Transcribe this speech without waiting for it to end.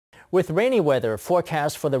With rainy weather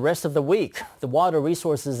forecast for the rest of the week, the Water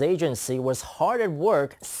Resources Agency was hard at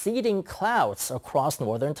work seeding clouds across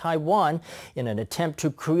northern Taiwan in an attempt to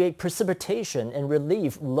create precipitation and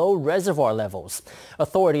relieve low reservoir levels.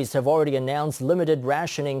 Authorities have already announced limited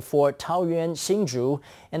rationing for Taoyuan and Hsinchu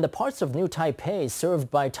and the parts of New Taipei served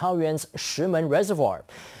by Taoyuan's Shihmen Reservoir.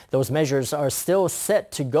 Those measures are still set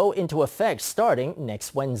to go into effect starting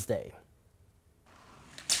next Wednesday.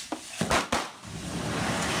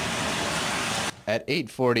 At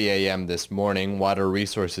 8:40 a.m. this morning, Water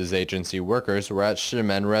Resources Agency workers were at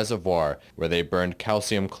Shihmen Reservoir, where they burned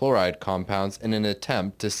calcium chloride compounds in an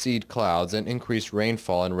attempt to seed clouds and increase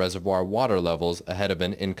rainfall and reservoir water levels ahead of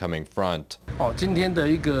an incoming front. 今天的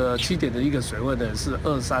7点的水位呢是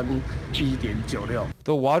231.96.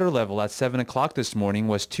 The water level at 7 o'clock this morning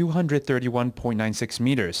was 231.96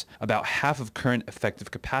 meters, about half of current effective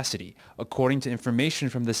capacity. According to information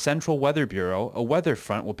from the Central Weather Bureau, a weather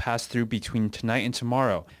front will pass through between tonight and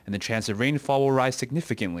tomorrow, and the chance of rainfall will rise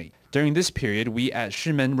significantly. During this period, we at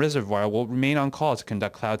Shihmen Reservoir will remain on call to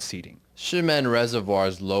conduct cloud seeding. Shihmen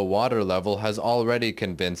Reservoir's low water level has already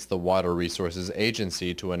convinced the Water Resources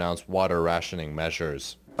Agency to announce water rationing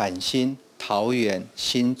measures. Banqiao, Taoyuan,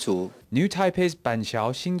 Hsinchu. New Taipei's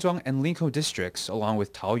Banqiao, Xinzhuang, and Linkou districts, along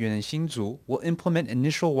with Taoyuan and Hsinchu, will implement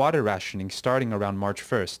initial water rationing starting around March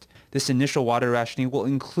 1st. This initial water rationing will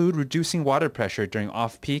include reducing water pressure during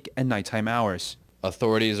off-peak and nighttime hours.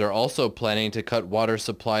 Authorities are also planning to cut water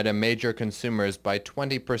supply to major consumers by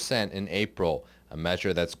 20% in April, a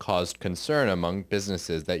measure that's caused concern among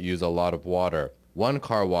businesses that use a lot of water. One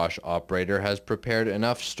car wash operator has prepared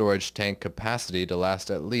enough storage tank capacity to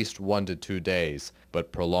last at least 1 to 2 days,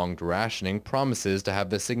 but prolonged rationing promises to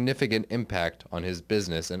have a significant impact on his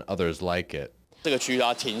business and others like it.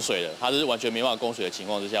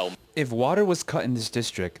 If water was cut in this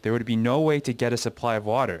district, there would be no way to get a supply of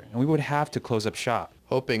water, and we would have to close up shop.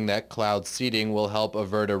 Hoping that cloud seeding will help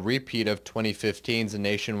avert a repeat of 2015's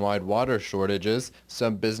nationwide water shortages,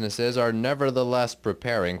 some businesses are nevertheless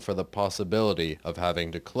preparing for the possibility of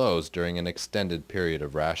having to close during an extended period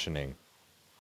of rationing.